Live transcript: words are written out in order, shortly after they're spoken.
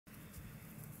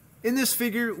In this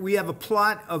figure, we have a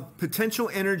plot of potential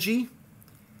energy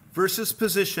versus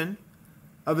position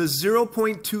of a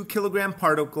 0.2 kilogram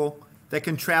particle that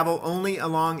can travel only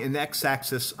along an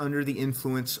x-axis under the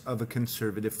influence of a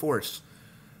conservative force.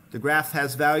 The graph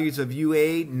has values of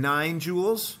UA 9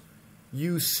 joules,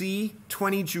 UC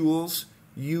 20 joules,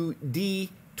 UD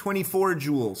 24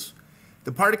 joules.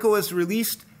 The particle is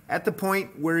released at the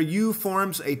point where U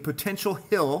forms a potential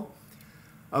hill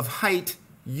of height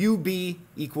UB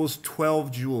equals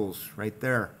 12 joules, right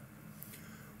there.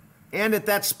 And at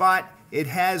that spot, it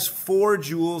has 4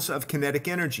 joules of kinetic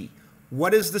energy.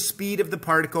 What is the speed of the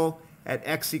particle at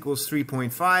x equals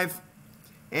 3.5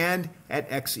 and at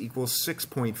x equals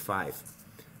 6.5?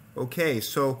 Okay,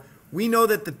 so we know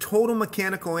that the total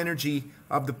mechanical energy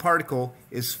of the particle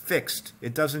is fixed.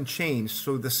 It doesn't change.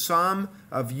 So the sum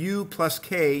of U plus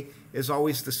K is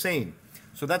always the same.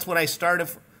 So that's what I start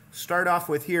off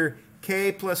with here.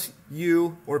 K plus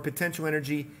U, or potential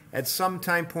energy, at some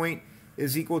time point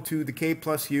is equal to the K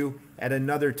plus U at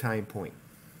another time point.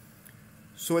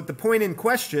 So at the point in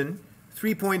question,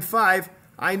 3.5,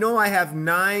 I know I have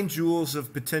 9 joules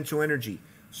of potential energy.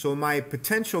 So my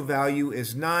potential value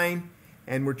is 9,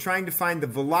 and we're trying to find the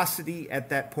velocity at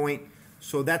that point.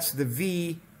 So that's the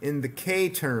V in the K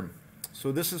term.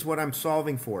 So this is what I'm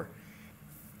solving for.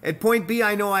 At point B,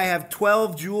 I know I have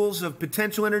 12 joules of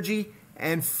potential energy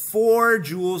and 4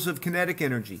 joules of kinetic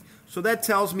energy. So that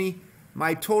tells me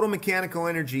my total mechanical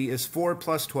energy is 4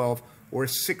 plus 12, or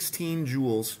 16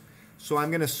 joules. So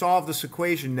I'm going to solve this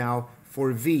equation now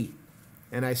for V.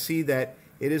 And I see that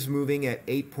it is moving at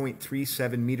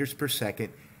 8.37 meters per second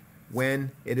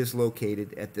when it is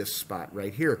located at this spot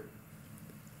right here.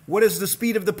 What is the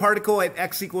speed of the particle at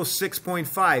x equals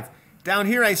 6.5? Down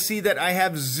here I see that I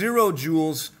have 0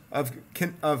 joules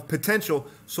of potential,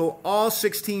 so all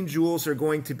 16 joules are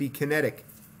going to be kinetic.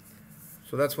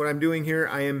 So that's what I'm doing here.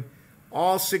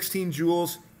 All 16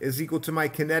 joules is equal to my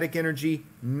kinetic energy.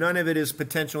 None of it is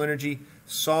potential energy.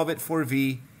 Solve it for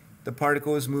V. The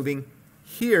particle is moving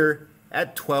here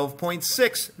at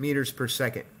 12.6 meters per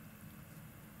second.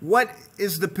 What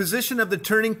is the position of the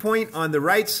turning point on the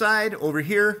right side over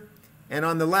here and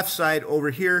on the left side over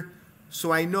here?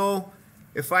 So I know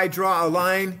if I draw a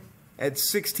line at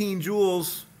 16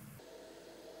 joules,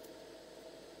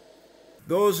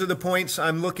 those are the points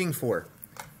I'm looking for.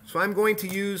 So I'm going to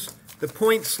use the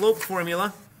point slope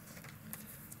formula.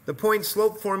 The point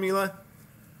slope formula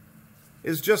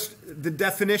is just the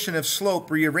definition of slope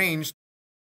rearranged.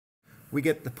 We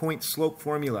get the point slope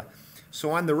formula.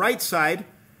 So on the right side,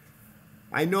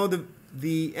 I know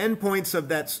the endpoints of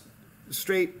that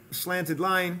straight slanted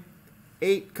line,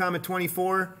 8,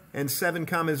 24, and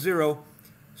 7, 0.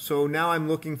 So now I'm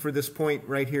looking for this point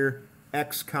right here,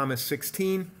 x,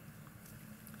 16.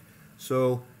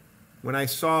 So when I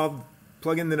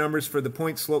plug in the numbers for the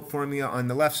point slope formula on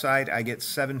the left side, I get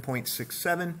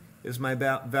 7.67 is my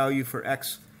value for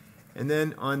x. And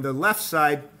then on the left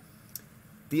side,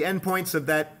 the endpoints of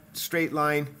that straight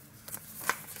line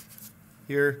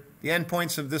here, the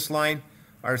endpoints of this line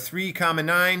are 3,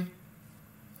 9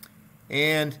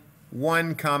 and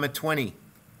 1, 20.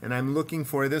 And I'm looking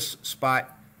for this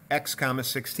spot, x,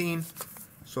 16.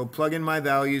 So plug in my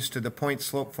values to the point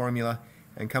slope formula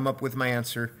and come up with my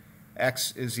answer.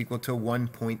 X is equal to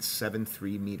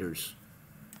 1.73 meters.